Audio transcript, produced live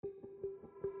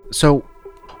So,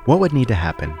 what would need to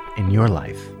happen in your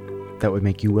life that would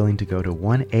make you willing to go to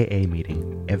one AA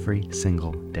meeting every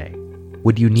single day?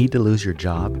 Would you need to lose your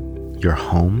job, your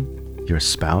home, your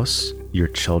spouse, your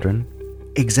children?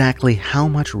 Exactly how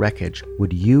much wreckage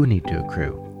would you need to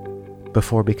accrue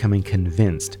before becoming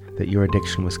convinced that your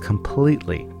addiction was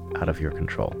completely out of your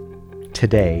control?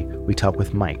 Today, we talk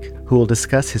with Mike, who will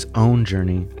discuss his own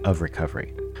journey of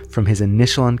recovery, from his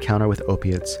initial encounter with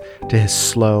opiates to his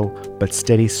slow but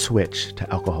steady switch to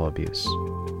alcohol abuse.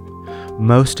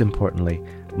 Most importantly,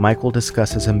 Mike will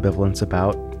discuss his ambivalence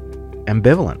about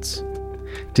ambivalence.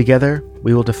 Together,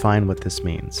 we will define what this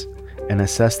means and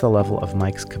assess the level of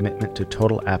Mike's commitment to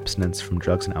total abstinence from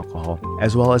drugs and alcohol,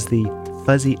 as well as the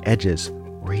fuzzy edges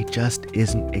where he just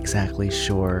isn't exactly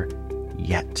sure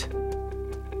yet.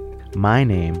 My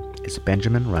name is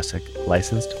Benjamin Russick,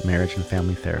 licensed marriage and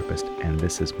family therapist, and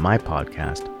this is my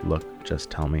podcast, Look, Just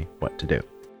Tell Me What to Do.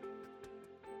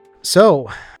 So,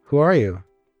 who are you?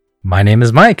 My name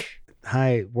is Mike.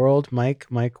 Hi, world, Mike,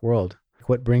 world.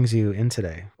 What brings you in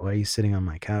today? Why are you sitting on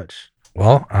my couch?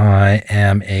 Well, I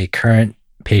am a current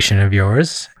patient of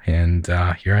yours, and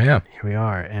here I am. Here we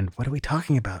are, and what are we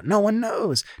talking about? No one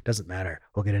knows. Doesn't matter.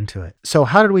 We'll get into it. So,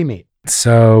 how did we meet?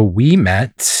 So we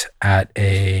met at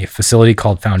a facility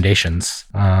called Foundations.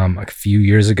 A few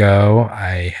years ago,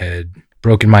 I had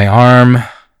broken my arm,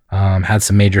 had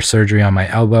some major surgery on my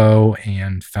elbow,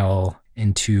 and fell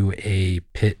into a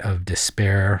pit of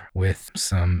despair with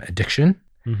some addiction.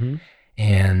 Mm-hmm.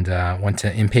 And went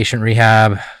to inpatient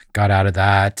rehab, got out of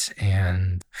that,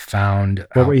 and found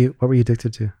What were you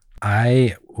addicted to?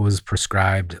 I was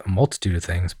prescribed a multitude of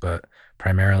things, but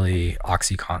primarily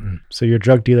OxyContin. So your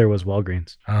drug dealer was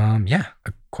Walgreens. Yeah,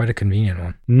 quite a convenient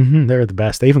one. Mm-hmm. They're the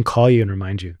best. They even call you and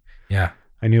remind you. Yeah.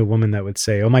 I knew a woman that would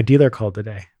say, "Oh, my dealer called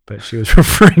today," but she was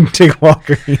referring to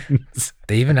Walgreens.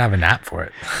 They even have an app for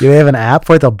it. Do they have an app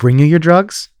for it? They'll bring you your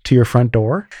drugs to your front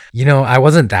door? You know, I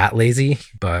wasn't that lazy,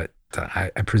 but I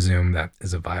presume that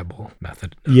is a viable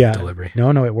method of delivery.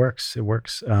 No, it works. It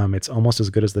works. It's almost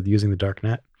as good as using the dark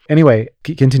net. Anyway,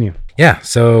 continue. Yeah.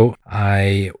 So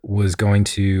I was going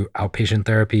to outpatient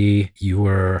therapy. You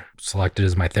were selected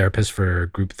as my therapist for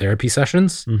group therapy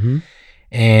sessions. Mm-hmm.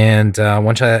 And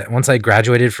once I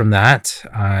graduated from that,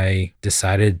 I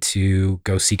decided to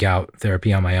go seek out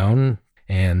therapy on my own.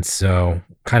 And so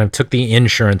kind of took the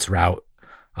insurance route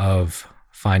of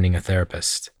finding a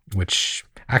therapist, which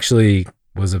actually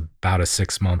was about a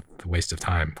 6-month waste of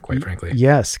time, quite frankly.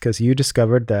 Yes, because you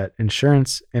discovered that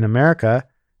insurance in America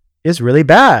is really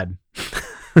bad.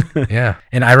 Yeah.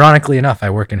 And ironically enough,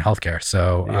 I work in healthcare.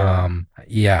 So,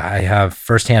 I have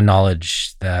firsthand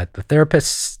knowledge that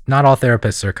not all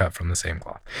therapists are cut from the same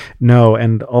cloth. No.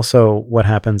 And also what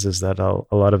happens is that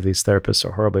a lot of these therapists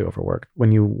are horribly overworked.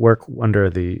 When you work under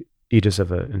the aegis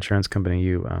of an insurance company,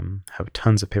 you have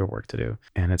tons of paperwork to do.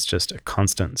 And it's just a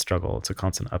constant struggle. It's a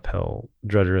constant uphill,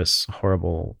 drudgerous,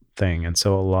 horrible thing. And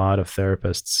so a lot of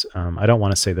therapists, I don't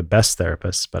want to say the best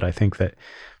therapists, but I think that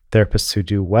therapists who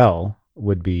do well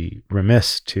would be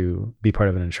remiss to be part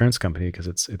of an insurance company because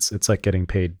it's like getting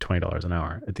paid $20 an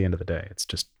hour at the end of the day.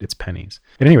 It's pennies.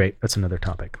 At any rate, that's another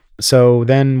topic. So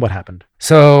then what happened?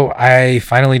 So I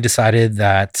finally decided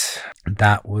that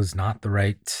was not the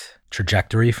right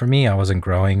trajectory for me. I wasn't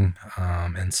growing.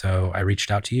 And so I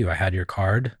reached out to you. I had your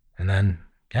card, and then,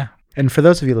 yeah. And for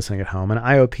those of you listening at home, an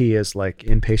IOP is like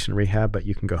inpatient rehab, but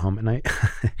you can go home at night.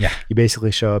 Yeah. You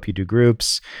basically show up, you do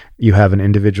groups, you have an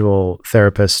individual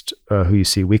therapist who you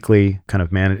see weekly, kind of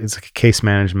it's like a case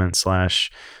management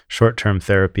 / short-term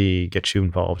therapy, gets you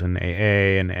involved in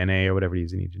AA and NA or whatever you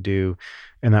need to do.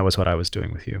 And that was what I was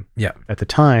doing with you. Yeah. At the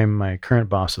time, my current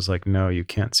boss was like, "No, you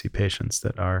can't see patients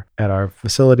that are at our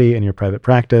facility in your private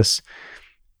practice."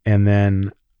 And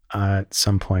then at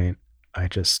some point, I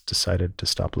just decided to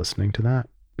stop listening to that.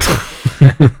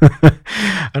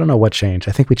 I don't know what changed.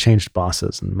 I think we changed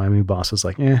bosses, and my new boss was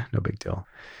like, no big deal.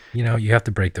 You know, you have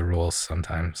to break the rules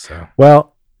sometimes. So,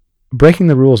 well, breaking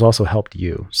the rules also helped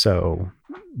you. So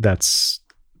that's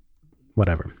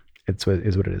whatever. It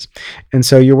is what it is. And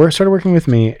so you started working with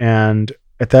me, and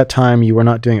at that time you were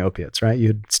not doing opiates, right? You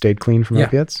had stayed clean from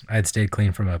opiates? I had stayed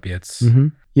clean from opiates. Mm-hmm.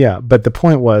 Yeah. But the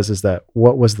point is that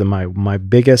what was my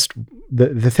biggest,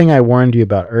 the thing I warned you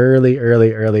about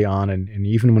early on, and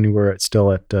even when you were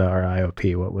still at our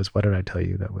IOP, what did I tell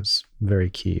you that was very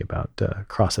key about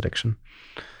cross addiction?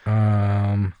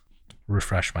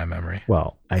 Refresh my memory.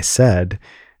 Well, I said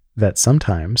that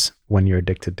sometimes when you're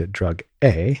addicted to drug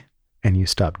A and you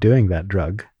stop doing that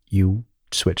drug, you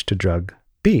switch to drug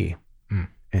B. Mm.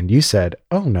 And you said,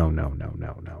 "Oh, no,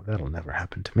 that'll never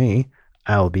happen to me.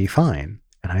 I'll be fine."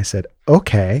 And I said,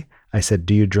 "Okay, I said,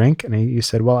 do you drink? And you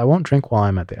said, well, I won't drink while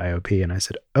I'm at the IOP. And I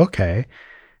said, okay.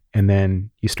 And then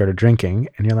you started drinking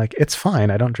and you're like, it's fine.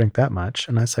 I don't drink that much.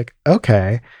 And I was like,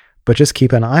 okay, but just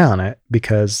keep an eye on it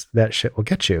because that shit will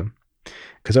get you.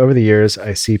 Because over the years,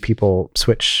 I see people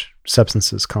switch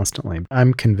substances constantly.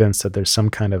 I'm convinced that there's some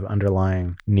kind of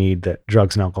underlying need that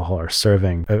drugs and alcohol are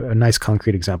serving. A nice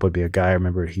concrete example would be a guy. I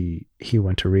remember he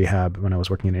went to rehab when I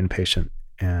was working in inpatient,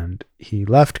 and he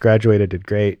left, graduated, did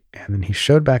great. And then he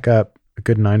showed back up a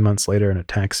good 9 months later in a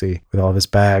taxi with all of his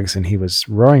bags, and he was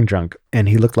roaring drunk, and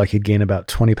he looked like he'd gained about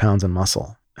 20 pounds in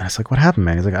muscle. And I was like, what happened,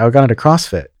 man? He's like, I got into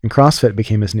CrossFit, and CrossFit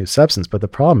became his new substance. But the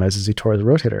problem is he tore his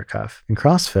rotator cuff in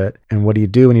CrossFit. And what do you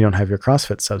do when you don't have your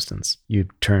CrossFit substance? You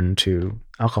turn to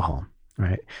alcohol,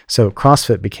 right? So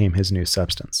CrossFit became his new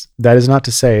substance. That is not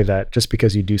to say that just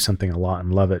because you do something a lot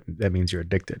and love it, that means you're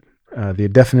addicted. The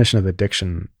definition of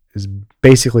addiction is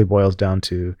basically boils down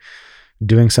to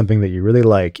doing something that you really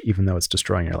like, even though it's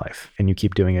destroying your life, and you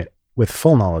keep doing it with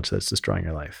full knowledge that it's destroying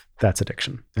your life. That's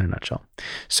addiction in a nutshell.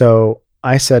 So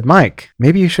I said, Mike,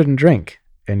 maybe you shouldn't drink.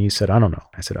 And you said, I don't know.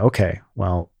 I said, okay,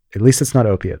 well, at least it's not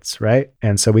opiates, right?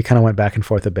 And so we kind of went back and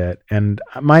forth a bit. And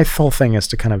my whole thing is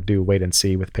to kind of do wait and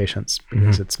see with patients,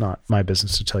 because it's not my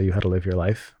business to tell you how to live your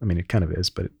life. I mean, it kind of is,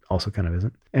 but it also kind of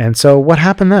isn't. And so what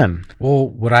happened then? Well,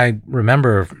 what I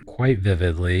remember quite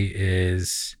vividly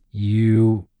is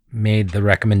you made the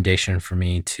recommendation for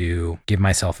me to give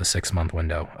myself a 6-month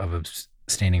window of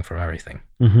abstaining from everything.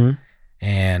 Mm-hmm.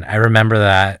 And I remember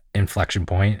that inflection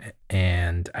point.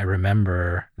 And I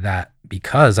remember that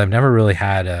because I've never really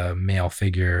had a male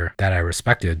figure that I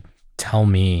respected tell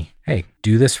me, hey,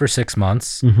 do this for 6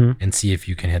 months and see if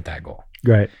you can hit that goal.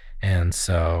 Right. And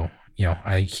so,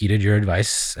 I heeded your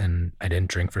advice and I didn't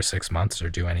drink for 6 months or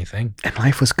do anything. And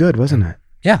life was good, wasn't it?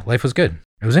 Yeah, life was good.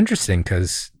 It was interesting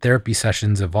because therapy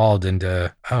sessions evolved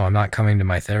into, I'm not coming to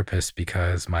my therapist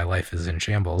because my life is in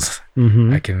shambles.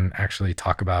 I can actually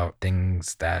talk about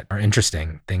things that are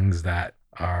interesting, things that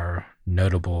are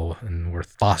notable and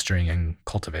worth fostering and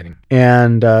cultivating.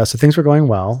 And so things were going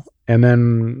well. And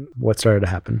then what started to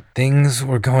happen? Things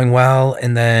were going well.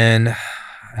 And then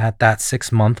at that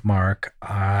 6-month mark,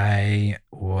 I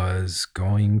was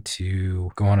going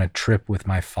to go on a trip with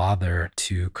my father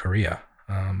to Korea.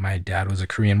 My dad was a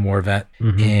Korean War vet,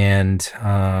 and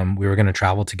we were going to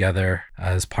travel together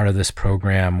as part of this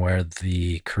program where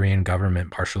the Korean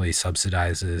government partially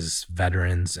subsidizes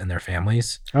veterans and their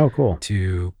families. Oh, cool.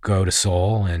 To go to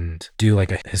Seoul and do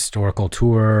like a historical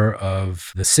tour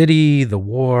of the city, the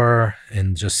war,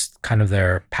 and just kind of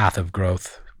their path of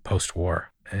growth post-war,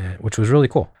 which was really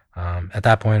cool. At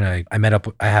that point, I met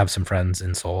up, I have some friends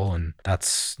in Seoul, and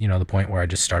that's, the point where I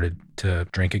just started to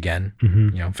drink again,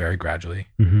 very gradually.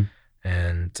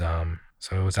 And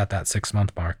so it was at that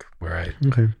 6-month mark where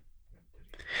Okay.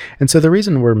 And so the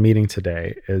reason we're meeting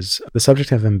today is the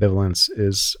subject of ambivalence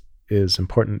is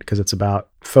important because it's about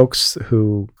folks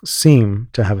who seem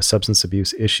to have a substance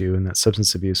abuse issue. And that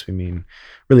substance abuse, we mean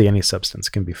really any substance.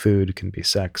 It can be food, it can be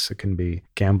sex, it can be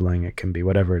gambling, it can be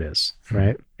whatever it is,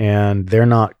 right? And they're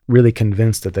not really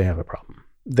convinced that they have a problem.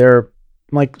 They're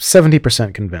like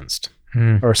 70% convinced,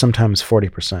 or sometimes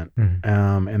 40%.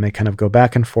 And they kind of go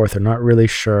back and forth. They're not really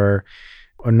sure.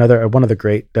 One of the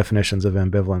great definitions of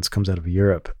ambivalence comes out of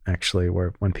Europe, actually,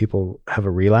 where when people have a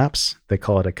relapse, they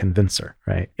call it a convincer,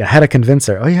 right? Yeah, I had a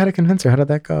convincer. Oh, you had a convincer. How did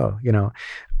that go?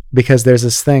 Because there's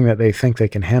this thing that they think they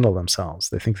can handle themselves.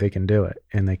 They think they can do it,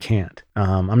 and they can't.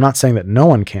 I'm not saying that no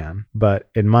one can, but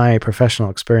in my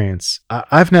professional experience,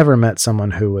 I've never met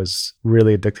someone who was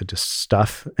really addicted to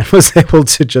stuff and was able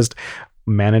to just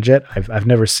manage it. I've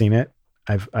never seen it.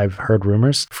 I've heard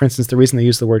rumors. For instance, the reason they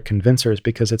use the word convincer is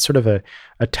because it's sort of a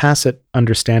tacit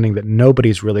understanding that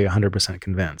nobody's really 100%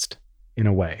 convinced in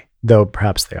a way, though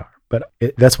perhaps they are. But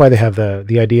that's why they have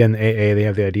the idea in the AA, they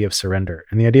have the idea of surrender.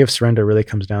 And the idea of surrender really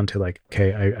comes down to like,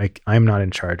 okay, I'm not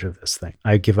in charge of this thing.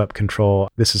 I give up control.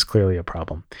 This is clearly a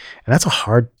problem. And that's a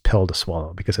hard pill to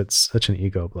swallow because it's such an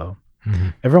ego blow.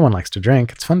 Everyone likes to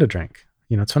drink. It's fun to drink.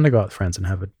 It's fun to go out with friends and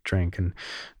have a drink and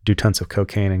do tons of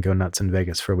cocaine and go nuts in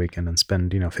Vegas for a weekend and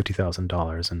spend,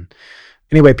 $50,000. And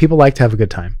anyway, people like to have a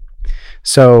good time.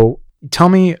 So tell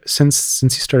me, since you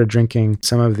started drinking,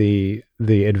 some of the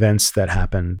events that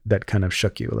happened that kind of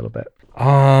shook you a little bit.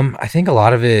 I think a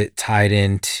lot of it tied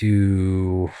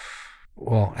into,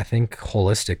 I think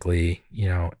holistically,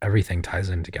 everything ties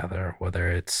in together,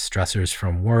 whether it's stressors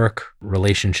from work,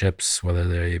 relationships, whether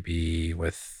they be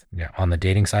with, on the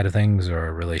dating side of things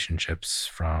or relationships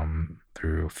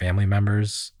through family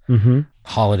members,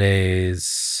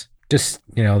 holidays, just,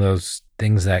 those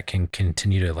things that can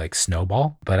continue to like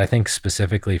snowball. But I think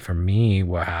specifically for me,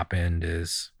 what happened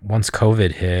is once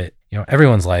COVID hit,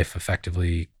 everyone's life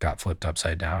effectively got flipped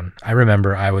upside down. I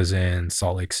remember I was in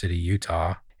Salt Lake City,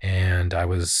 Utah, and I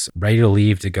was ready to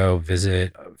leave to go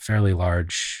visit a fairly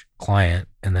large client.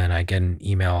 And then I get an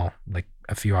email like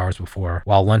a few hours before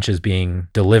while lunch is being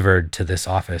delivered to this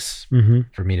office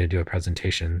for me to do a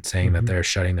presentation saying that they're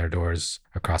shutting their doors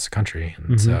across the country.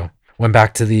 And so went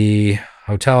back to the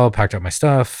hotel, packed up my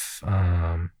stuff,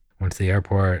 went to the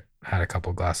airport, had a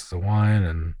couple glasses of wine.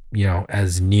 And,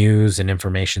 as news and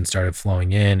information started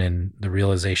flowing in and the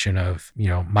realization of,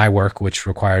 my work, which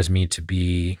requires me to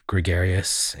be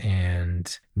gregarious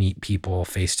and meet people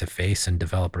face to face and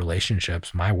develop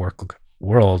relationships, my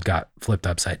world got flipped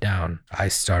upside down. I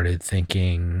started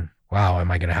thinking, wow, am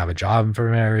I going to have a job for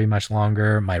very much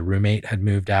longer? My roommate had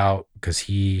moved out because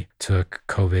he took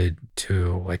COVID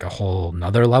to like a whole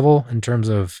nother level in terms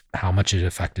of how much it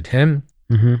affected him.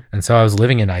 And so I was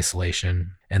living in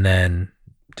isolation and then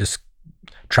just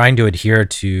trying to adhere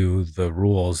to the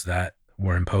rules that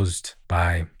were imposed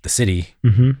by the city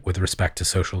with respect to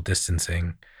social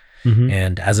distancing.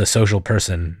 And as a social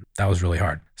person, that was really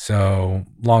hard. So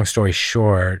long story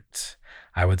short,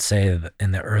 I would say that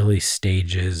in the early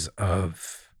stages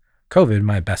of COVID,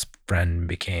 my best friend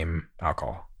became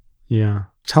alcohol. Yeah.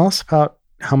 Tell us about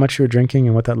how much you were drinking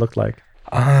and what that looked like.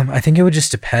 I think it would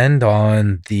just depend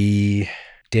on the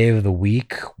day of the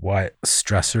week, what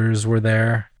stressors were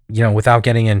there. Without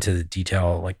getting into the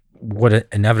detail, like what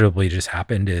inevitably just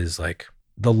happened is like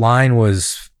the line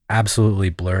was absolutely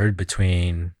blurred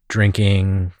between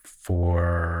drinking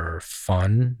for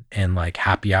fun and like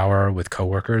happy hour with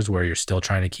coworkers where you're still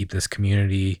trying to keep this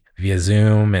community via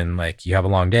Zoom and like you have a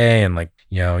long day and like,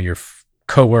 your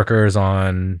coworkers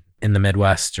in the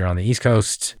Midwest or on the East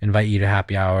Coast invite you to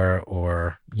happy hour,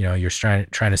 or, you're trying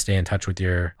to stay in touch with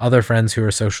your other friends who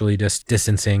are socially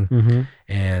distancing.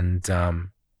 And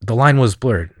the line was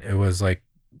blurred. It was like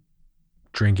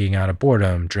drinking out of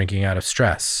boredom, drinking out of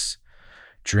stress,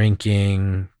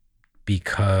 drinking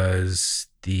because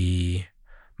the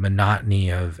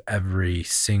monotony of every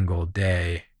single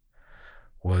day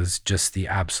was just the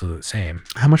absolute same.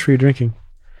 How much were you drinking?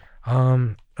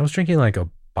 I was drinking like a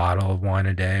bottle of wine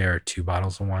a day or 2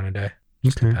 bottles of wine a day.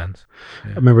 Just depends.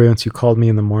 Yeah. I remember once you called me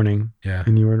in the morning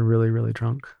and you were really, really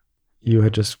drunk. You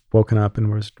had just woken up and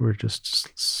were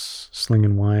just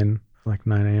slinging wine like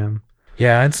 9 a.m.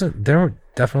 Yeah, there were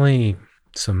definitely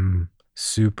some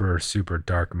super, super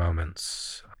dark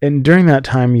moments. And during that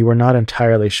time, you were not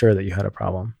entirely sure that you had a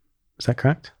problem. Is that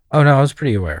correct? Oh, no, I was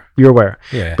pretty aware. You're aware.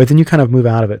 Yeah. But then you kind of move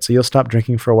out of it. So you'll stop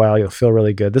drinking for a while. You'll feel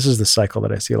really good. This is the cycle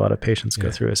that I see a lot of patients go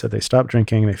through, is that they stop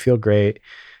drinking, they feel great,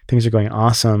 things are going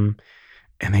awesome,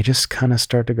 and they just kind of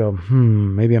start to go,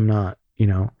 maybe I'm not,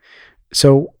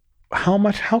 So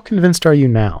how convinced are you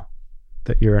now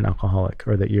that you're an alcoholic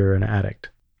or that you're an addict?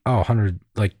 Oh, 100,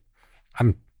 like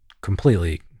I'm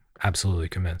completely, absolutely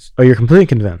convinced. Oh, you're completely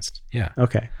convinced? Yeah.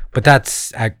 Okay. But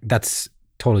that's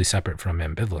totally separate from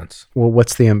ambivalence. Well,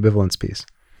 what's the ambivalence piece?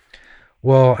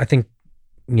 Well, I think,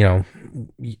 in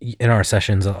our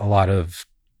sessions, a lot of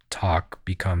talk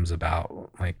becomes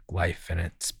about like life and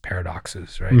its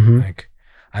paradoxes, right? Like,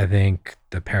 I think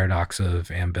the paradox of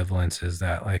ambivalence is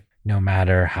that like, no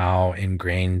matter how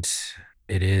ingrained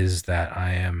it is that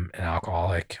I am an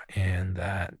alcoholic and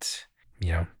that,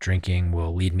 drinking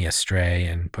will lead me astray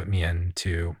and put me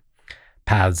into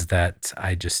paths that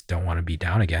I just don't want to be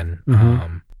down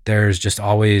again. There's just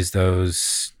always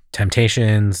those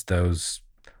temptations, those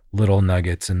little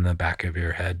nuggets in the back of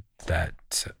your head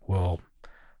that will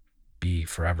be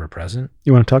forever present.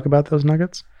 You want to talk about those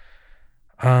nuggets?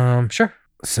 Sure.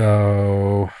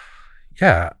 So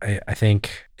yeah, I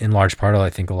think in large part, I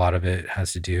think a lot of it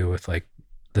has to do with like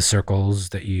the circles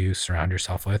that you surround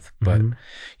yourself with. But,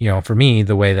 for me,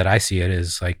 the way that I see it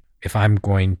is like, if I'm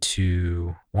going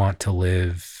to want to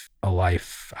live a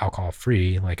life alcohol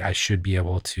free, like I should be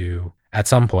able to, at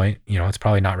some point, it's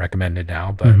probably not recommended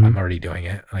now, but I'm already doing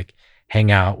it, like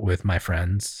hang out with my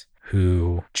friends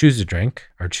who choose to drink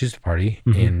or choose to party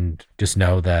and just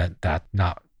know that that's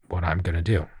not what I'm going to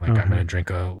do. Like I'm going to drink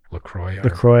a LaCroix.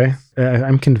 LaCroix.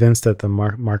 I'm convinced that the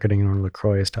marketing on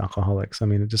LaCroix is to alcoholics. I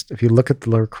mean, if you look at the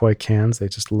LaCroix cans, they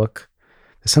just look,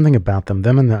 there's something about them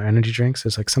and the energy drinks.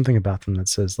 There's like something about them that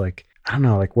says like, I don't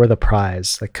know, like we're the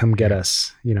prize, like come get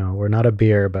us, we're not a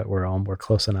beer, but we're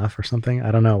close enough or something. I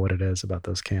don't know what it is about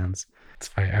those cans. It's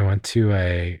funny. I went to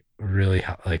a really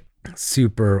like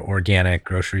super organic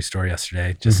grocery store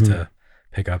yesterday just to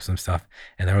pick up some stuff,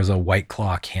 and there was a White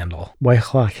Claw candle. White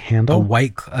Claw candle?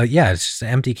 Yeah, it's just an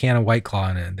empty can of White Claw,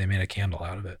 and they made a candle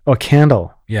out of it. Oh, a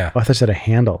candle. Yeah. Oh, I thought you said a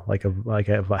handle, like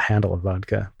a handle of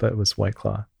vodka, but it was White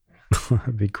Claw.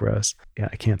 That'd be gross. Yeah,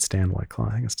 I can't stand White Claw.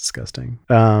 I think it's disgusting.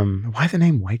 Why the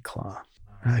name White Claw?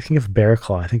 I think of Bear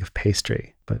Claw. I think of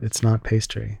pastry, but it's not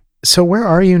pastry. So where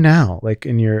are you now? Like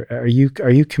are you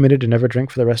committed to never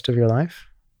drink for the rest of your life?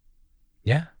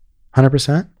 Yeah.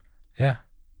 100%? Yeah.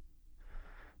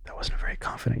 That wasn't very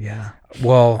confident. Yeah.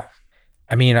 Well,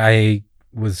 I mean, I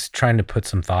was trying to put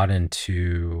some thought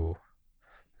into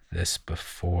this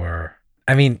before.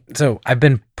 I mean, so I've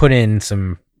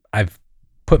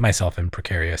put myself in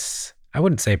precarious, I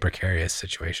wouldn't say precarious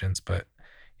situations, but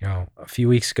a few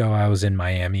weeks ago I was in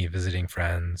Miami visiting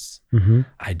friends. Mm-hmm.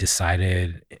 I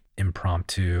decided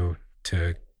impromptu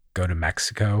to go to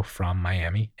Mexico from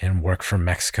Miami and work from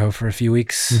Mexico for a few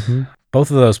weeks. Mm-hmm. Both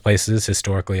of those places,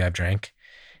 historically, I've drank,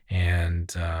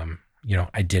 and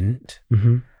I didn't,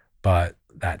 mm-hmm. but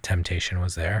that temptation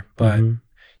was there. But mm-hmm.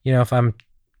 If I'm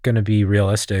going to be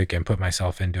realistic and put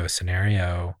myself into a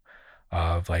scenario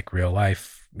of like real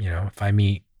life, if I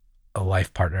meet a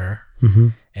life partner mm-hmm.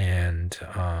 and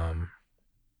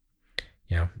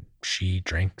she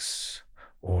drinks,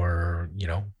 or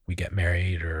we get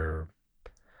married, or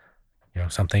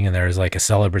something, and there's like a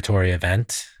celebratory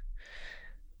event,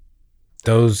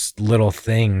 those little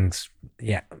things,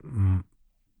 at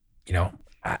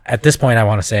this point I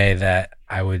want to say that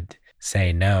I would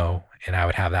say no, and I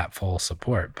would have that full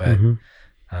support, but mm-hmm.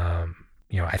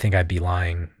 I think I'd be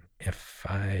lying if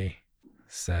I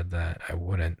said that I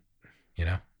wouldn't.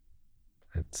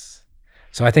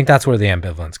 So I think that's where the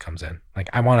ambivalence comes in. Like,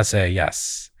 I want to say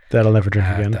yes, that I'll never drink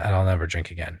again. That I'll never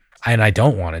drink again, and I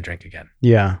don't want to drink again.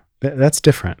 Yeah, that's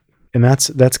different, and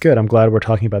that's good. I'm glad we're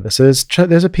talking about this. So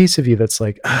there's a piece of you that's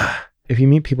like, if you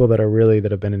meet people that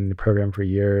have been in the program for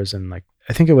years, and like,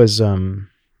 I think it was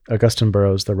Augustine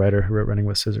Burroughs, the writer who wrote Running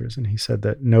with Scissors, and he said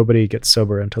that nobody gets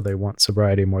sober until they want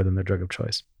sobriety more than their drug of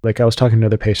choice. Like, I was talking to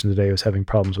another patient today who was having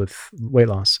problems with weight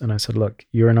loss, and I said, look,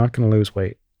 you are not going to lose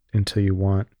weight until you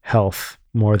want health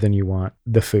more than you want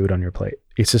the food on your plate.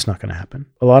 It's just not going to happen.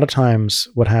 A lot of times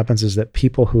what happens is that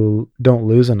people who don't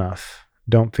lose enough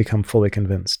don't become fully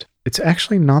convinced. It's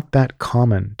actually not that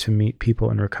common to meet people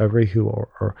in recovery who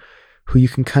you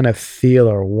can kind of feel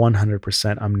are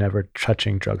 100%, I'm never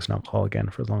touching drugs and alcohol again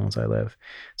for as long as I live.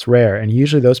 It's rare. And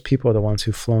usually those people are the ones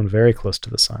who've flown very close to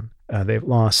the sun. They've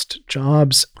lost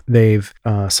jobs. They've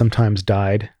sometimes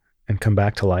died and come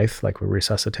back to life, like were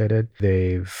resuscitated.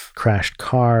 They've crashed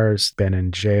cars, been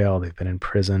in jail, they've been in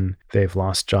prison, they've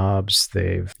lost jobs,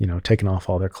 they've, taken off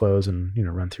all their clothes and,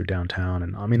 run through downtown,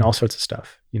 and I mean, all sorts of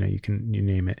stuff, you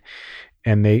name it.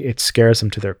 And it scares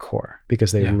them to their core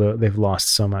because they've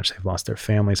lost so much. They've lost their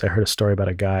families. I heard a story about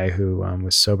a guy who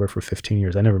was sober for 15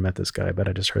 years. I never met this guy, but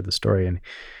I just heard the story, and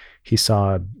he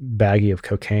saw a baggie of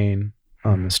cocaine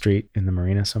on the street in the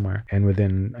marina somewhere. And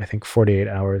within, I think, 48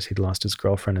 hours, he'd lost his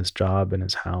girlfriend, his job, and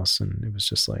his house. And it was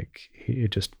just like,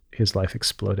 his life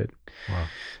exploded. Wow.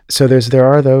 So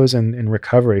there are those in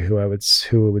recovery who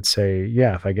would say,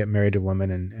 yeah, if I get married to a woman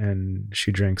and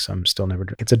she drinks, I'm still never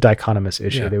drinking. It's a dichotomous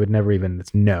issue. Yeah. They would never even,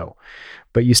 it's no.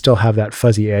 But you still have that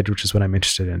fuzzy edge, which is what I'm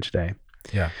interested in today.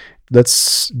 Yeah.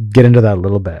 Let's get into that a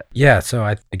little bit. Yeah. So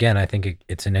I think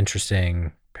it's an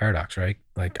interesting paradox, right?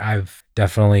 Like, I've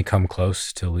definitely come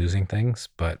close to losing things,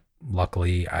 but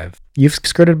luckily you've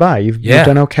skirted by. You've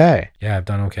done okay. Yeah, I've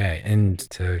done okay. And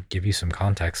to give you some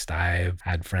context, I've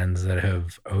had friends that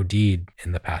have OD'd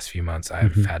in the past few months.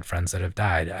 I've had friends that have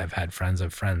died. I've had friends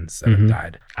of friends that have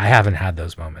died. I haven't had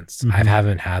those moments. I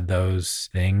haven't had those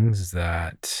things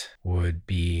that would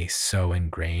be so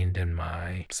ingrained in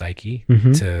my psyche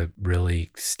to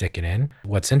really stick it in.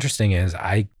 What's interesting is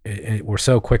we're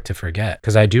so quick to forget,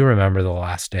 because I do remember the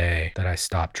last day that I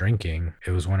stopped drinking.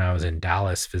 It was when I was in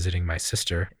Dallas visiting my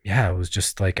sister. Yeah, it was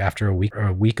just like after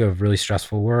a week of really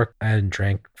stressful work. I hadn't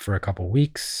drank for a couple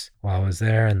weeks while I was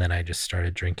there, and then I just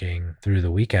started drinking through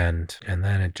the weekend, and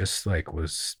then it just like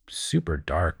was super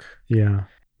dark. Yeah.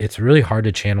 It's really hard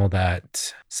to channel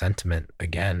that sentiment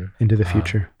again into the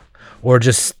future. Or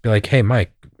just be like, hey,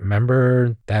 Mike,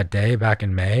 remember that day back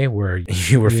in May where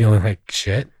you were feeling like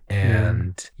shit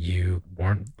and you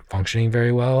weren't functioning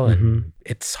very well? And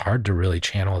it's hard to really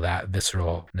channel that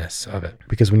visceralness of it.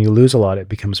 Because when you lose a lot, it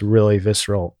becomes really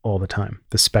visceral all the time.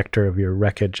 The specter of your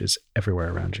wreckage is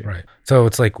everywhere around you. Right. So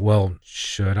it's like, well,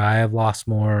 should I have lost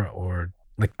more? Or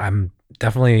like, I'm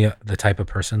definitely the type of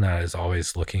person that is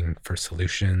always looking for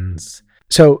solutions.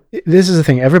 So this is the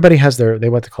thing. Everybody has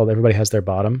everybody has their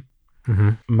bottom.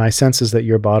 Mm-hmm. My sense is that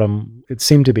your bottom, it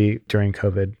seemed to be during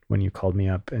COVID when you called me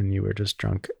up and you were just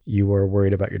drunk. You were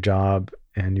worried about your job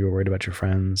and you were worried about your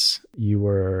friends. You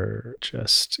were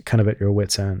just kind of at your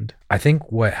wit's end. I think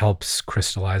what helps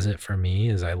crystallize it for me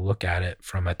is I look at it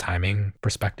from a timing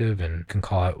perspective, and can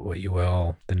call it what you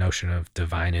will. The notion of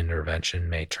divine intervention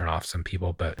may turn off some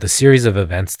people, but the series of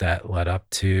events that led up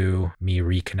to me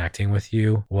reconnecting with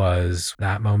you was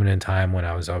that moment in time when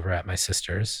I was over at my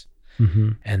sister's. Mm-hmm.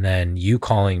 And then you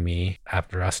calling me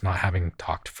after us not having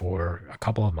talked for a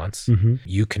couple of months, Mm-hmm.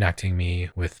 you connecting me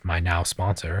with my now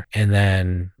sponsor. And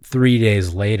then 3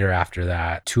 days later after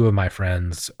that, 2 of my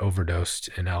friends overdosed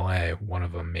in LA. One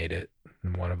of them made it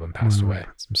and one of them passed away.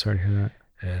 I'm sorry to hear that.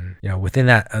 And, within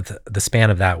that, the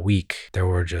span of that week, there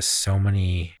were just so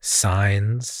many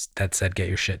signs that said, get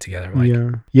your shit together, Mike. Yeah.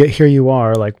 Yet here you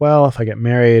are like, well, if I get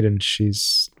married and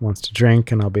she's wants to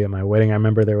drink and I'll be at my wedding. I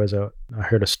remember I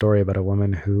heard a story about a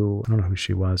woman who, I don't know who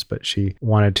she was, but she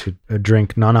wanted to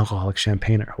drink non-alcoholic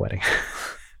champagne at her wedding.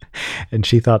 And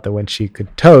she thought that when she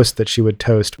could toast, that she would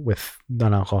toast with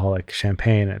non-alcoholic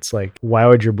champagne. It's like, why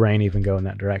would your brain even go in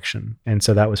that direction? And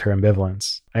so that was her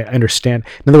ambivalence. I understand.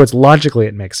 In other words, logically,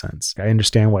 it makes sense. I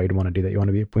understand why you'd want to do that. We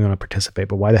want to participate,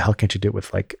 but why the hell can't you do it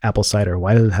with like apple cider?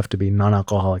 Why does it have to be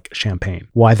non-alcoholic champagne?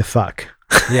 Why the fuck?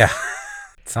 Yeah.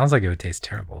 It sounds like it would taste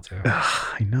terrible too.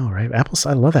 I know, right?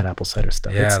 I love that apple cider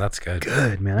stuff. Yeah, It's that's good.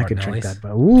 good, man. I could drink Martinelli's. that.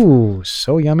 But ooh,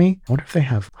 so yummy. I wonder if they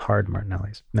have hard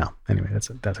Martinelli's. No, anyway, that's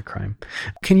a crime.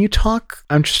 Can you talk?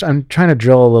 I'm trying to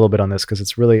drill a little bit on this because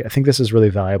I think this is really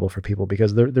valuable for people,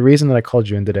 because the reason that I called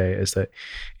you in today is that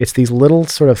it's these little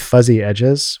sort of fuzzy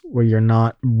edges where you're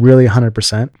not really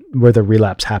 100% where the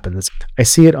relapse happens. I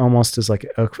see it almost as like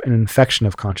an infection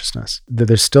of consciousness. That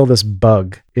there's still this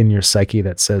bug in your psyche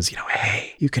that says,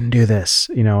 hey, you can do this,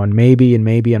 and maybe,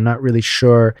 I'm not really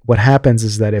sure. What happens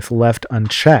is that if left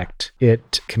unchecked,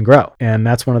 it can grow. And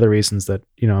that's one of the reasons that,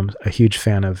 I'm a huge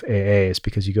fan of AA, is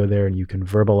because you go there and you can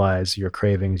verbalize your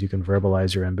cravings, you can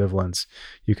verbalize your ambivalence,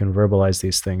 you can verbalize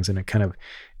these things, and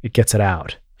it gets it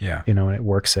out. Yeah. And it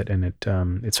works it, and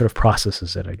it sort of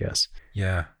processes it, I guess.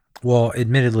 Yeah. Well,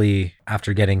 admittedly,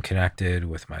 after getting connected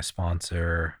with my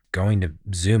sponsor, going to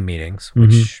Zoom meetings,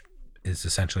 which is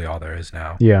essentially all there is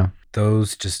now. Yeah.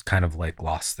 Those just kind of like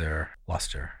lost their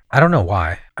luster. I don't know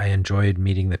why. I enjoyed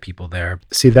meeting the people there.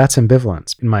 See, that's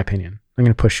ambivalence, in my opinion. I'm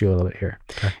going to push you a little bit here.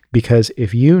 Okay. Because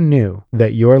if you knew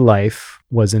that your life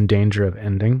was in danger of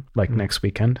ending, like next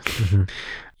weekend,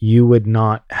 you would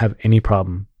not have any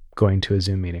problem going to a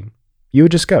Zoom meeting. You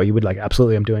would just go. You would like,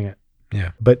 absolutely, I'm doing it.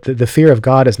 Yeah. But the fear of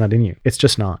God is not in you. It's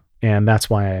just not. And that's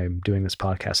why I'm doing this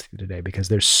podcast with you today, because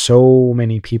there's so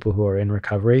many people who are in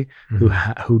recovery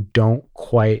who don't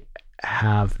quite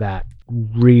have that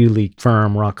really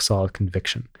firm, rock solid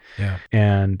conviction. Yeah.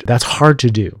 And that's hard to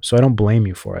do. So I don't blame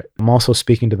you for it. I'm also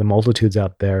speaking to the multitudes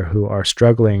out there who are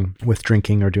struggling with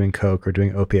drinking or doing coke or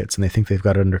doing opiates, and they think they've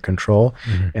got it under control,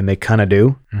 and they kind of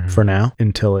do for now,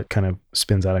 until it kind of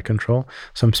spins out of control.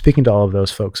 So I'm speaking to all of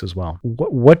those folks as well.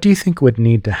 What do you think would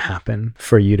need to happen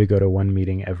for you to go to one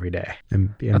meeting every day?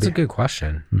 That's a good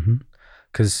question.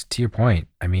 Because to your point,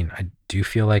 I do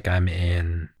feel like I'm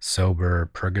in sober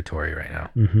purgatory right now.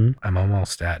 I'm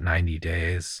almost at 90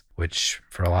 days, which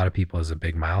for a lot of people is a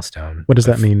big milestone. What does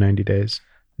that mean, 90 days?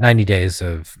 90 days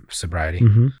of sobriety.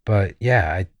 But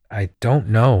yeah, I don't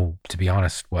know, to be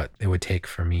honest, what it would take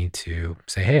for me to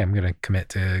say, hey, I'm going to commit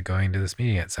to going to this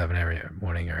meeting at 7 every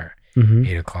morning or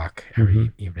 8 o'clock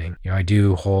every evening. I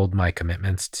do hold my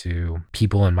commitments to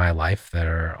people in my life that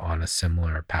are on a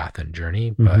similar path and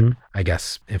journey. But I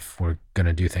guess if we're going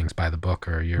to do things by the book,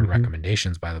 or your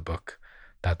recommendations by the book,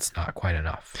 that's not quite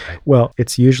enough, right? Well,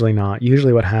 it's usually not.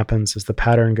 Usually what happens is the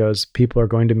pattern goes, people are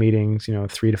going to meetings,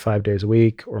 3 to 5 days a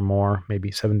week or more,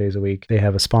 maybe 7 days a week. They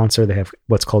have a sponsor. They have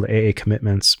what's called AA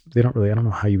commitments. I don't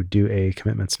know how you would do AA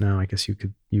commitments now. I guess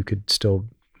you could still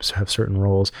have certain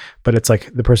roles, but it's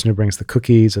like the person who brings the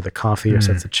cookies or the coffee or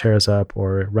sets the chairs up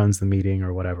or runs the meeting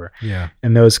or whatever. Yeah.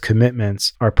 And those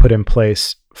commitments are put in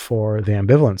place for the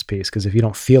ambivalence piece, because if you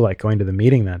don't feel like going to the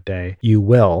meeting that day, you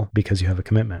will, because you have a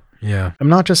commitment. Yeah. I'm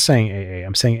not just saying AA.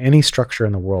 I'm saying any structure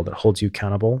in the world that holds you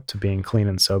accountable to being clean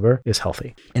and sober is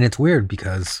healthy. And it's weird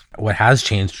because what has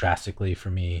changed drastically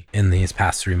for me in these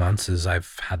past 3 months is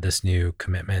I've had this new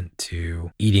commitment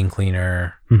to eating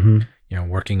cleaner,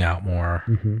 working out more.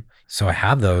 So I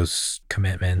have those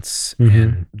commitments,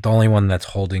 and the only one that's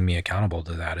holding me accountable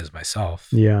to that is myself.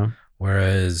 Yeah.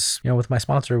 Whereas, with my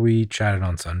sponsor, we chatted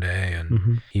on Sunday and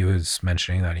Mm-hmm. he was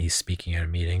mentioning that he's speaking at a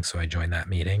meeting. So I joined that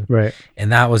meeting. Right.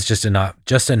 And that was just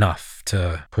enough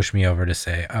to push me over to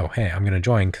say, oh, hey, I'm going to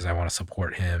join because I want to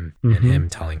support him and him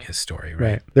telling his story.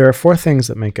 Right. There are 4 things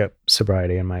that make up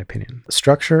sobriety, in my opinion: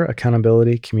 structure,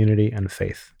 accountability, community, and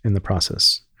faith in the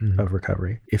process of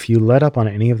recovery. If you let up on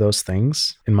any of those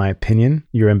things, in my opinion,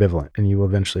 you're ambivalent and you will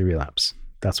eventually relapse.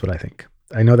 That's what I think.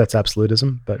 I know that's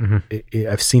absolutism, but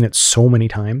I've seen it so many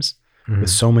times with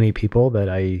so many people that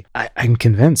I'm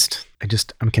convinced.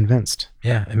 I'm convinced.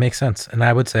 Yeah, it makes sense. And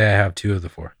I would say I have 2 of the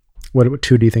 4. What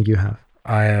 2 do you think you have?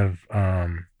 I have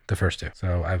the first 2.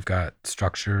 So I've got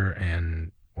structure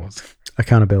and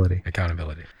Accountability.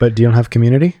 accountability. But do you don't have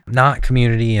community? Not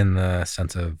community in the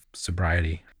sense of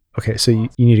sobriety. Okay, so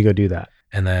you need to go do that.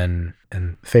 And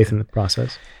Faith in the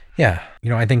process. yeah,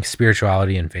 I think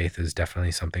spirituality and faith is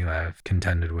definitely something that I've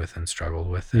contended with and struggled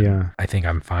with. And Yeah. I think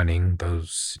I'm finding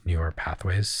those newer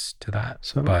pathways to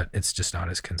that, but it's just not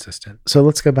as consistent. So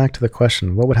let's go back to the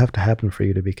question. What would have to happen for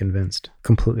you to be convinced,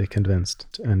 completely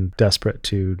convinced and desperate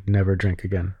to never drink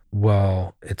again?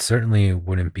 Well, it certainly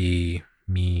wouldn't be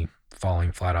me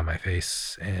falling flat on my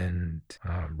face and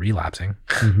relapsing.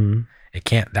 Mm-hmm.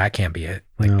 That can't be it.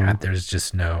 Like No. there's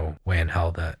just no way in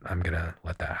hell that I'm going to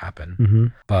let that happen. Mm-hmm.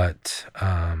 But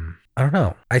I don't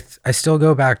know. I still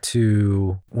go back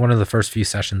to one of the first few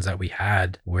sessions that we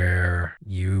had where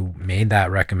you made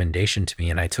that recommendation to me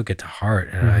and I took it to heart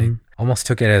and I almost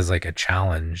took it as like a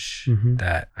challenge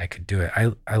that I could do it.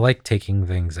 I like taking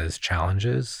things as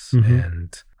challenges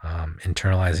and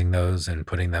internalizing those and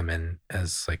putting them in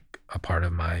as like a part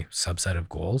of my subset of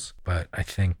goals. But I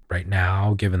think right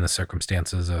now, given the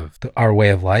circumstances of our way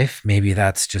of life, maybe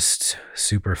that's just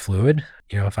super fluid.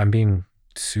 If I'm being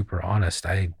super honest,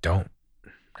 I don't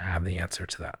have the answer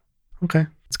to that. Okay.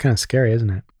 It's kind of scary, isn't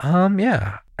it?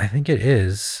 Yeah, I think it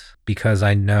is because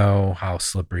I know how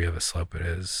slippery of a slope it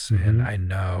is. And I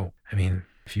know,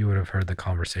 if you would have heard the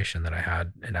conversation that I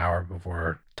had an hour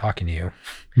before talking to you,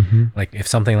 like if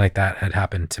something like that had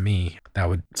happened to me, that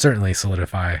would certainly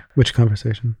solidify. Which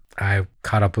conversation? I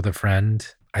caught up with a friend.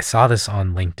 I saw this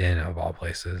on LinkedIn of all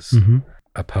places,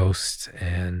 a post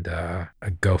and a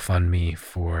GoFundMe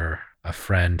for a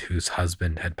friend whose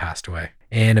husband had passed away.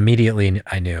 And immediately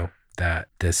I knew that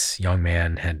this young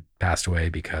man had passed away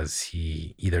because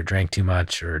he either drank too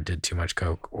much or did too much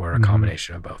coke or a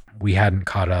combination of both. We hadn't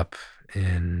caught up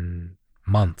in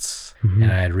months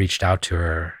and I had reached out to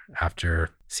her after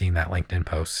seeing that LinkedIn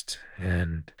post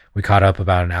and we caught up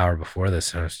about an hour before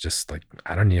this and I was just like,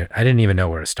 I didn't even know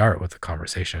where to start with the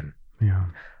conversation. Yeah.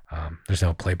 There's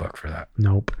no playbook for that.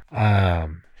 Nope.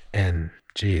 And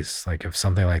geez, like if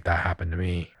something like that happened to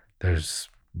me, there's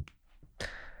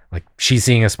like, she's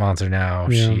seeing a sponsor now.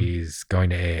 Yeah. She's going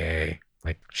to AA.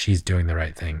 Like she's doing the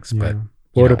right things, Yeah. but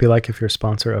What would it be like if your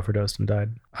sponsor overdosed and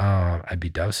died? I'd be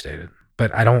devastated.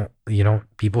 But I don't,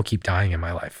 people keep dying in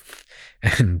my life.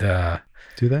 And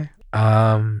do they?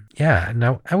 Yeah,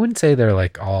 no, I wouldn't say they're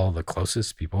like all the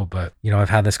closest people, but I've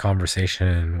had this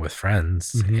conversation with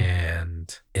friends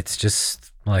and it's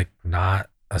just like not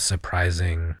a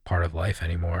surprising part of life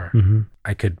anymore.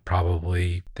 I could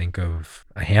probably think of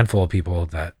a handful of people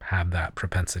that have that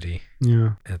propensity.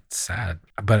 Yeah. It's sad,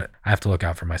 but I have to look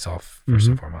out for myself first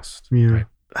and foremost. Yeah.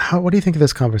 Right? What do you think of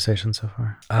this conversation so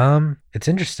far? It's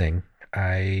interesting.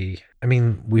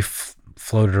 We've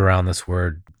floated around this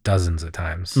word dozens of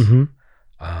times. There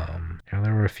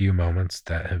were a few moments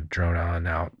that have drawn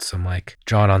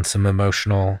on some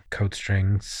emotional coat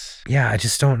strings. Yeah, I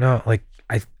just don't know. Like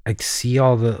I see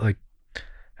all the like,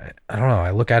 I don't know.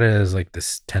 I look at it as like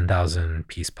this 10,000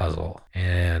 piece puzzle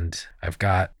and I've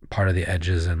got part of the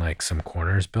edges and like some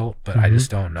corners built, but I just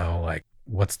don't know like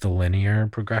what's the linear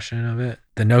progression of it.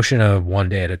 The notion of one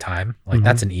day at a time, like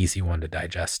that's an easy one to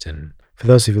digest. And for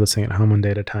those of you listening at home, one day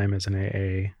at a time is an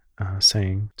AA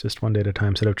saying, just one day at a time,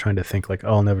 instead of trying to think like,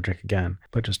 oh, I'll never drink again,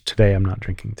 but just today I'm not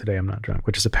drinking, today I'm not drunk,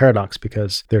 which is a paradox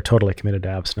because they're totally committed to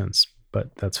abstinence,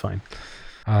 but that's fine.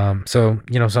 So,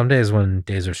 some days when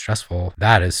days are stressful,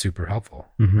 that is super helpful,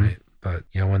 right? But,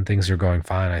 when things are going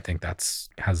fine, I think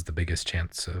has the biggest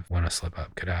chance of when a slip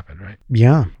up could happen, right?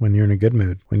 Yeah. When you're in a good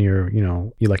mood, when you're,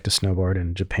 you like to snowboard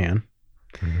in Japan,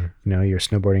 you're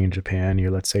snowboarding in Japan,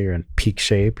 let's say you're in peak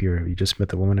shape, you just met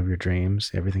the woman of your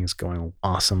dreams, everything's going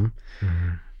awesome.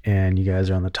 And you guys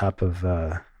are on the top of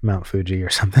Mount Fuji or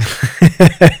something.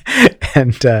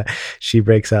 And she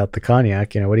breaks out the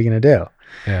cognac, what are you going to do?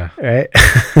 Yeah. Right.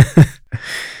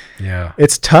 Yeah.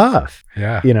 It's tough.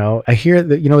 Yeah. I hear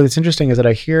that, what's interesting is that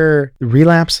I hear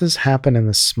relapses happen in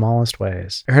the smallest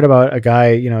ways. I heard about a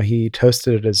guy, he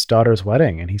toasted at his daughter's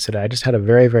wedding and he said, I just had a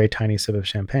very, very tiny sip of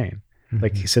champagne.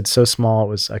 Like he said, so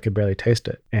small, I could barely taste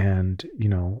it. And,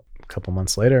 a couple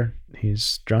months later,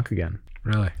 he's drunk again.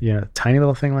 Really? Yeah. Tiny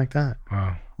little thing like that.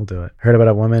 Wow. We'll do it. Heard about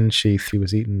a woman, she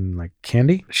was eating like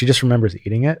candy. She just remembers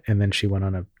eating it. And then she went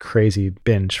on a crazy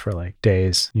binge for like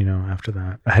days, after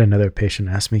that. I had another patient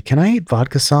ask me, can I eat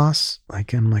vodka sauce?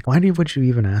 Like, and I'm like, would you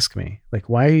even ask me? Like,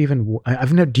 why even, I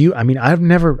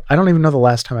don't even know the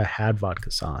last time I had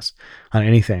vodka sauce on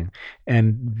anything.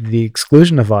 And the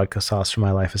exclusion of vodka sauce from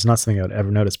my life is not something I would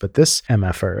ever notice. But this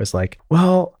MFer is like,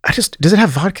 well, does it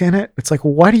have vodka in it? It's like,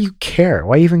 well, why do you care?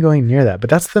 Why are you even going near that? But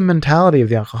that's the mentality of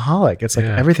the alcoholic. It's like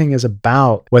everything is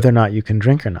about whether or not you can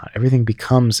drink or not. Everything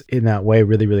becomes in that way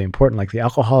really, really important. Like the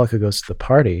alcoholic who goes to the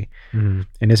party and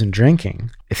isn't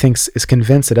drinking, is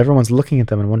convinced that everyone's looking at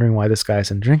them and wondering why this guy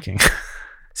isn't drinking.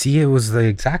 See, it was the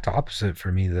exact opposite for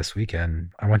me this weekend.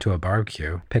 I went to a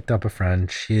barbecue, picked up a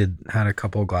friend. She had had a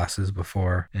couple of glasses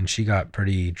before and she got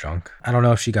pretty drunk. I don't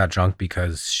know if she got drunk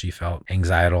because she felt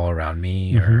anxiety around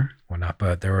me or whatnot,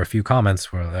 but there were a few comments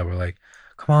that were like,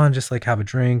 come on, just like have a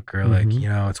drink, or like,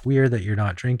 it's weird that you're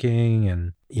not drinking.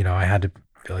 And, I had to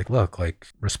be like, look, like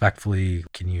respectfully,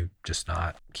 can you just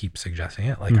not keep suggesting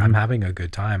it? Like I'm having a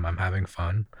good time. I'm having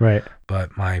fun. Right.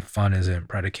 But my fun isn't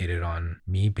predicated on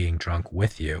me being drunk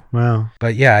with you. Wow.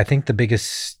 But yeah, I think the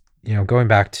biggest, going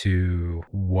back to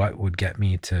what would get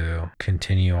me to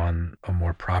continue on a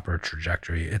more proper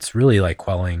trajectory, it's really like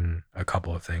quelling a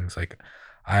couple of things. Like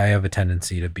I have a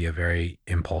tendency to be a very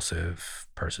impulsive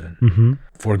person,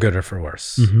 for good or for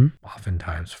worse,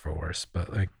 oftentimes for worse.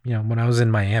 But like, when I was in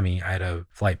Miami, I had a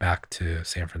flight back to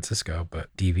San Francisco,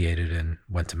 but deviated and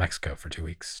went to Mexico for 2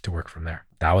 weeks to work from there.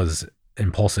 That was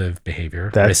impulsive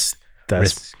behavior. That's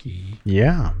risky.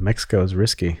 Yeah. Mexico is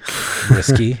risky.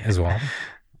 Risky as well.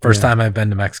 First time I've been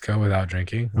to Mexico without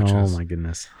drinking, which is my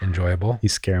goodness, enjoyable. You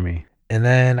scare me. And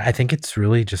then I think it's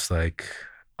really just like,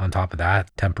 on top of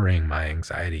that, tempering my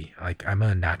anxiety. Like I'm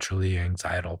a naturally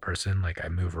anxietal person. Like I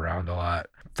move around a lot.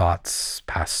 Thoughts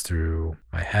pass through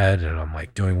my head and I'm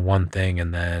like doing one thing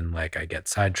and then like I get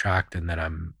sidetracked and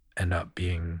then end up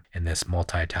being in this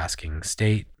multitasking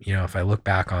state. If I look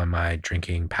back on my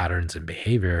drinking patterns and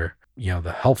behavior,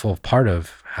 the helpful part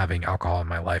of having alcohol in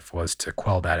my life was to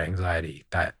quell that anxiety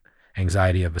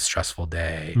of a stressful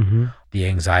day, the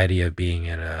anxiety of being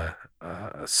in a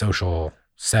social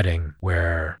setting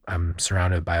where I'm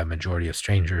surrounded by a majority of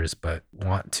strangers but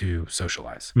want to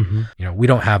socialize. We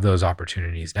don't have those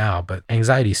opportunities now, but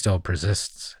anxiety still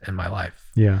persists in my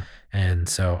life. Yeah. And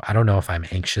so I don't know if I'm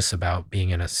anxious about being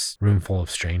in a room full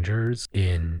of strangers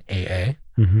in AA.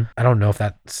 I don't know if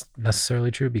that's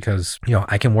necessarily true because,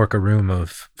 I can work a room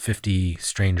of 50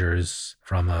 strangers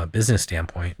from a business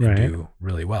standpoint and do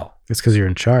really well. It's because you're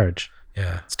in charge.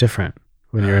 Yeah. It's different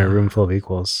when you're in a room full of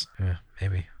equals. Yeah,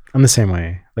 maybe. I'm the same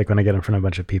way. Like when I get in front of a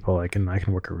bunch of people, I can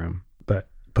work a room, but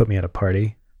put me at a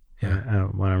party. Yeah.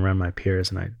 When I'm around my peers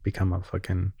and I become a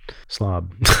fucking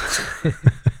slob.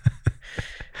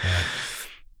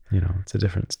 It's a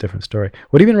different story.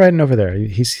 What have you been writing over there?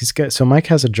 He's got, so Mike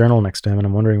has a journal next to him and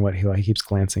I'm wondering he keeps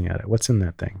glancing at it. What's in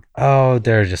that thing? Oh,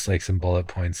 there are just like some bullet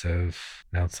points of,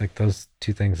 it's like those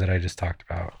two things that I just talked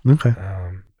about. Okay.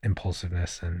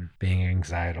 Impulsiveness and being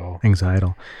anxietal.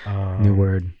 New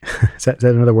word. Is that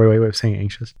another way of saying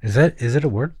anxious? Is it a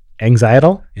word?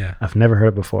 Anxietal? Yeah. I've never heard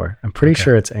it before. I'm pretty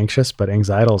sure it's anxious, but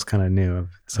anxietal is kind of new.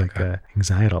 It's like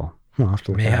anxietal. I'll have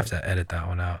to look have to edit that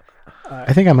one out.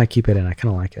 I think I might keep it in. I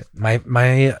kind of like it.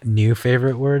 My new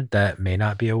favorite word that may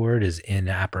not be a word is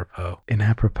inapropos.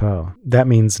 Inapropos. That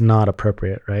means not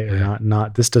appropriate, right? Yeah. Or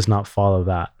not. This does not follow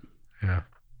that. Yeah.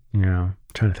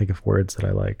 Trying to think of words that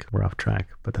I like. We're off track,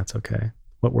 but that's okay.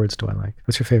 What words do I like?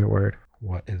 What's your favorite word?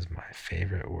 What is my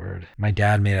favorite word? My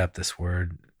dad made up this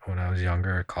word when I was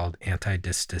younger called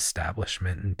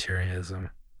anti-disestablishmentarianism.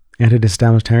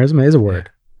 Anti-disestablishmentarianism is a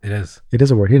word. Yeah, it is. It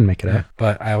is a word. He didn't make it up.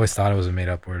 But I always thought it was a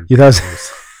made-up word. You thought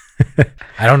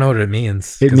I don't know what it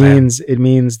means. It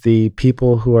means the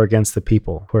people who are against the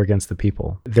people who are against the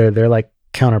people. They're like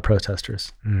counter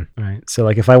protesters, right? So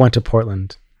like if I went to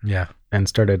Portland, and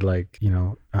started like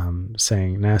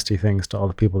saying nasty things to all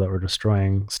the people that were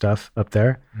destroying stuff up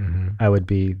there, I would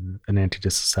be an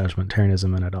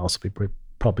anti-disestablishmentarianism, and I'd also be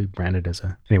probably branded as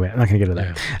a. Anyway, I'm not gonna get into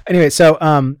that. Yeah. Anyway, so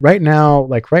right now,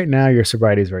 your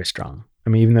sobriety is very strong. I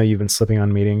mean, even though you've been slipping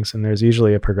on meetings, and there's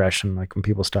usually a progression, like when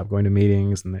people stop going to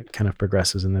meetings and it kind of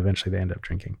progresses and eventually they end up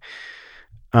drinking.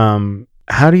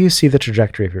 How do you see the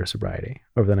trajectory of your sobriety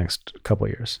over the next couple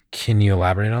of years? Can you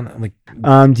elaborate on that? Like,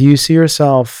 Do you see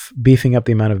yourself beefing up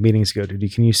the amount of meetings you go to?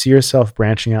 Can you see yourself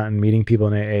branching out and meeting people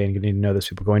in AA and getting to know those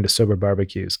people, going to sober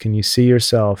barbecues? Can you see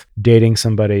yourself dating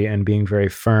somebody and being very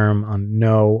firm on,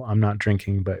 no, I'm not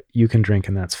drinking, but you can drink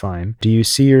and that's fine? Do you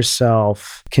see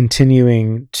yourself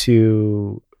continuing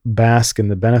to bask in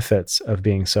the benefits of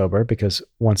being sober? Because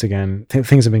once again,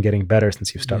 things have been getting better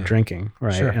since you've stopped drinking,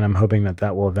 right? Sure. And I'm hoping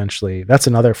that will eventually, that's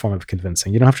another form of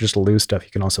convincing. You don't have to just lose stuff. You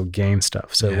can also gain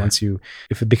stuff. So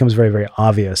if it becomes very, very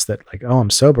obvious that like, oh, I'm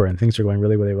sober and things are going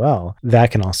really, really well, that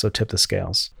can also tip the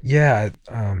scales. Yeah.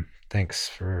 Thanks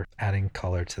for adding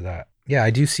color to that. Yeah,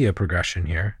 I do see a progression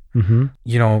here. Mm-hmm.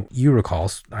 You know, you recall,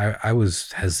 I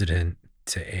was hesitant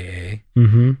to AA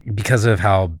because of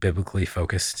how biblically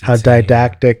focused, how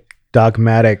didactic,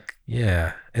 dogmatic,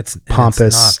 it's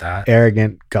pompous, it's not that.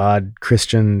 Arrogant, God,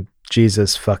 Christian,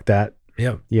 Jesus, fuck that.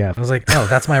 Yep. Yeah. I was like, oh,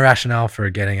 that's my rationale for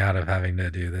getting out of having to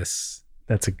do this.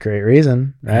 That's a great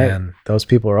reason, right? And those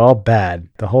people are all bad.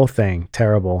 The whole thing,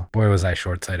 terrible. Boy, was I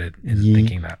short-sighted in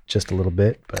thinking that. Just a little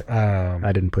bit, but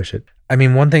I didn't push it. I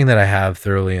mean, one thing that I have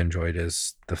thoroughly enjoyed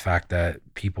is the fact that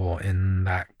people in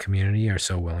that community are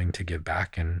so willing to give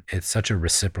back, and it's such a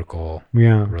reciprocal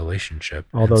relationship.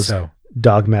 All those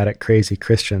dogmatic, crazy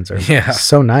Christians are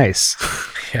so nice.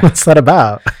 Yeah. What's that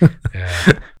about?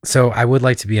 So I would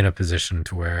like to be in a position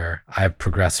to where I've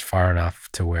progressed far enough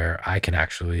to where I can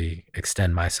actually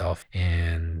extend myself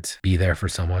and be there for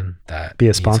someone that be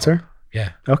a sponsor. Help.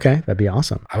 Yeah. Okay. That'd be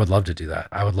awesome. I would love to do that.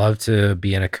 I would love to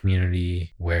be in a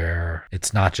community where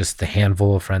it's not just the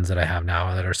handful of friends that I have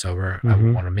now that are sober. I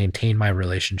want to maintain my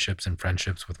relationships and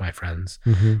friendships with my friends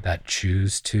that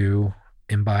choose to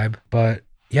imbibe. But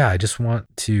yeah, I just want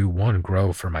to,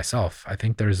 grow for myself. I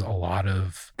think there's a lot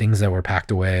of things that were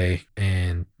packed away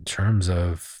in terms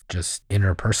of just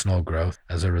interpersonal growth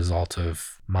as a result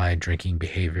of my drinking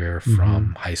behavior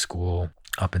from high school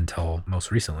up until most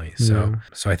recently. So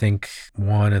I think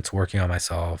 1, it's working on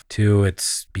myself. 2,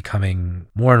 it's becoming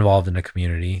more involved in a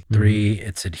community. 3,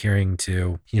 it's adhering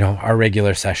to, our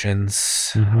regular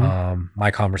sessions,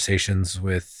 my conversations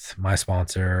with my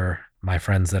sponsor, my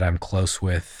friends that I'm close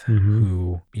with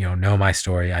who, know my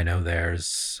story, I know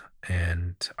theirs,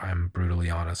 and I'm brutally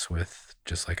honest with,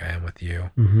 just like I am with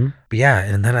you. But yeah,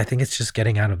 and then I think it's just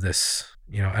getting out of this,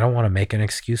 I don't want to make an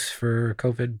excuse for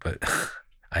COVID, but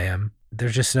I am.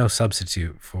 There's just no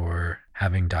substitute for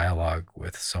having dialogue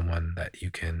with someone that you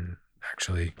can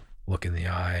actually look in the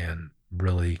eye and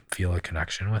really feel a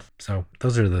connection with. So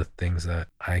those are the things that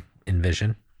I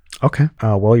envision. Okay.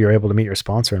 Well, you're able to meet your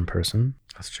sponsor in person.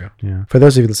 That's true. Yeah. For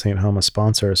those of you listening at home, a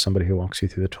sponsor is somebody who walks you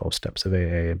through the 12 steps of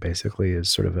AA and basically is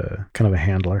sort of a kind of a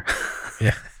handler.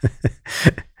 Yeah.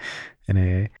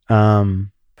 in AA.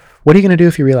 What are you going to do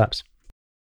if you relapse?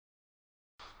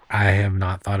 I have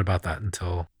not thought about that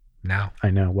until now. I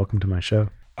know. Welcome to my show.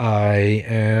 I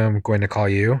am going to call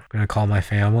you. I'm going to call my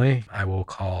family. I will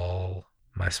call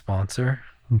my sponsor.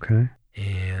 Okay.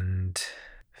 And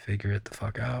figure it the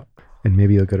fuck out. And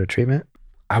maybe you'll go to treatment?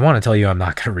 I want to tell you I'm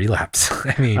not going to relapse.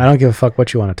 I mean, I don't give a fuck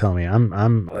what you want to tell me.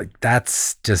 I'm like,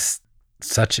 that's just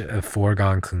such a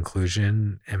foregone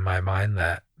conclusion in my mind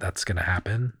that that's going to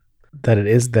happen. That it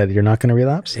is, that you're not going to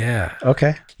relapse? Yeah.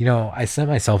 Okay. I sent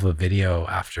myself a video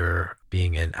after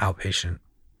being an outpatient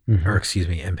or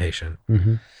inpatient.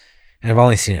 And I've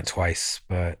only seen it twice,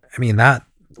 but I mean, that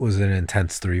was an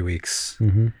intense 3 weeks.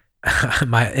 In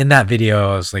that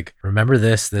video, I was like, remember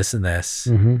this, this, and this.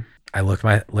 I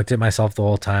looked at myself the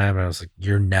whole time and I was like,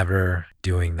 you're never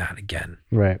doing that again.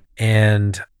 Right.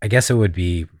 And I guess it would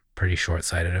be pretty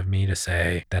short-sighted of me to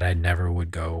say that I never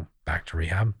would go back to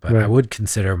rehab, but I would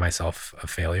consider myself a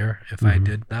failure if I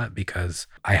did that, because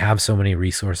I have so many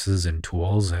resources and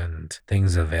tools and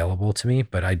things available to me.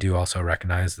 But I do also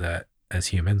recognize that as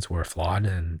humans, we're flawed,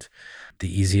 and the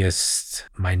easiest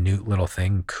minute little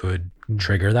thing could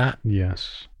trigger that.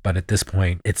 Yes. But at this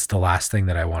point, it's the last thing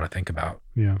that I want to think about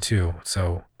too.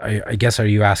 So I guess, are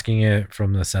you asking it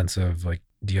from the sense of like,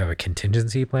 do you have a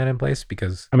contingency plan in place?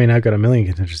 Because I mean, I've got a million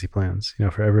contingency plans,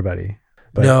 for everybody.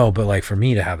 But no, but like for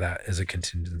me to have that as a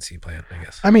contingency plan, I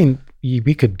guess. I mean,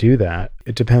 we could do that.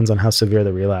 It depends on how severe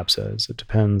the relapse is. It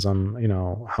depends on,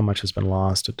 how much has been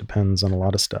lost. It depends on a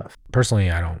lot of stuff.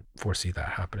 Personally, I don't foresee that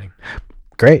happening.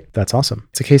 Great. That's awesome.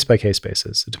 It's a case-by-case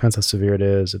basis. It depends how severe it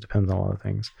is. It depends on a lot of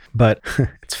things. But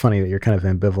it's funny that you're kind of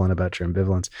ambivalent about your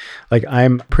ambivalence. Like,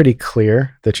 I'm pretty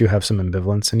clear that you have some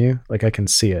ambivalence in you. Like, I can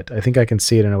see it. I think I can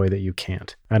see it in a way that you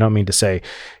can't. I don't mean to say,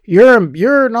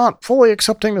 you're not fully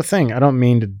accepting the thing. I don't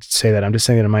mean to say that. I'm just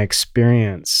saying that in my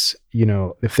experience,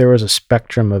 if there was a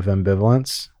spectrum of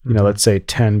ambivalence, Mhm. let's say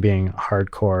 10 being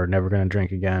hardcore, never going to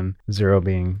drink again, 0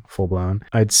 being full blown,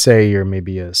 I'd say you're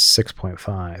maybe a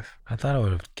 6.5. I thought I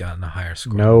would have gotten a higher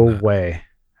score. No than that. way.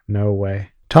 No way.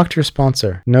 Talk to your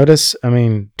sponsor.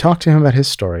 Talk to him about his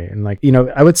story. And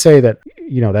I would say that,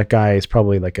 that guy is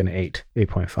probably like an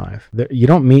 8.5. You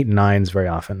don't meet 9s very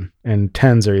often, and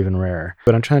 10s are even rarer.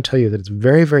 But I'm trying to tell you that it's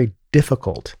very, very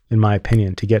difficult, in my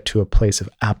opinion, to get to a place of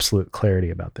absolute clarity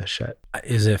about this shit.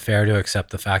 Is it fair to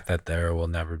accept the fact that there will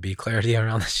never be clarity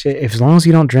around this shit? As long as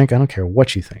you don't drink, I don't care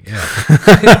what you think.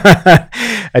 Yeah.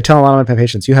 I tell a lot of my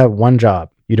patients, you have one job,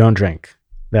 you don't drink.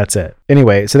 That's it.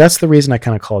 Anyway, so that's the reason I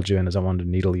kind of called you in, is I wanted to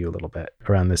needle you a little bit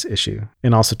around this issue,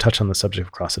 and also touch on the subject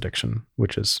of cross addiction,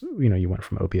 which is, you went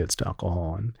from opiates to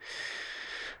alcohol. And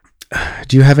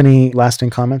do you have any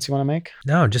lasting comments you want to make?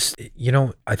 No, just,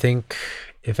 I think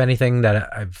if anything that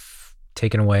I've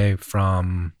taken away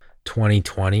from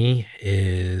 2020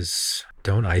 is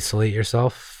don't isolate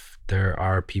yourself. There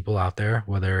are people out there,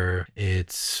 whether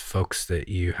it's folks that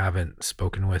you haven't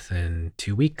spoken with in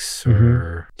 2 weeks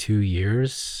or 2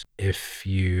 years. If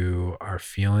you are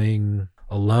feeling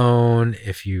alone,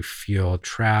 if you feel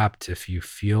trapped, if you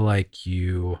feel like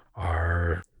you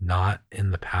are not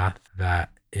in the path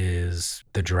that is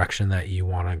the direction that you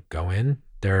want to go in,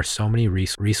 there are so many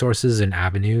resources and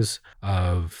avenues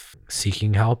of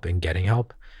seeking help and getting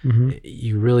help.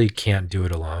 You really can't do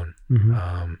it alone.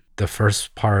 The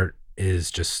first part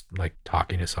is just like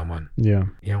talking to someone. Yeah.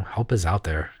 Help is out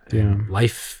there. And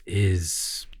life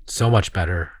is so much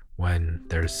better when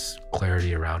there's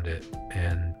clarity around it,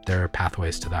 and there are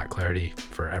pathways to that clarity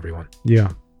for everyone.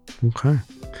 Yeah. Okay.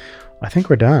 I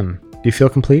think we're done. Do you feel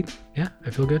complete? Yeah,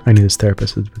 I feel good. I knew this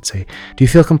therapist would say, do you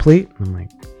feel complete? I'm like,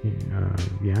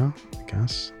 yeah, I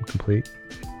guess I'm complete.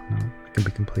 No, I can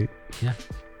be complete. Yeah.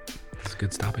 It's a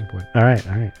good stopping point. All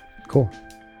right. Cool.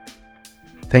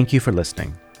 Thank you for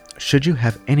listening. Should you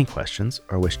have any questions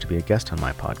or wish to be a guest on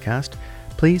my podcast,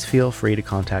 please feel free to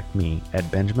contact me at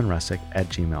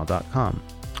benjaminrussick@gmail.com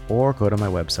or go to my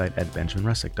website at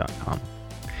benjaminrussick.com.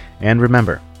 And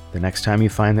remember, the next time you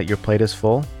find that your plate is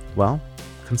full, well,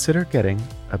 consider getting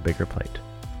a bigger plate.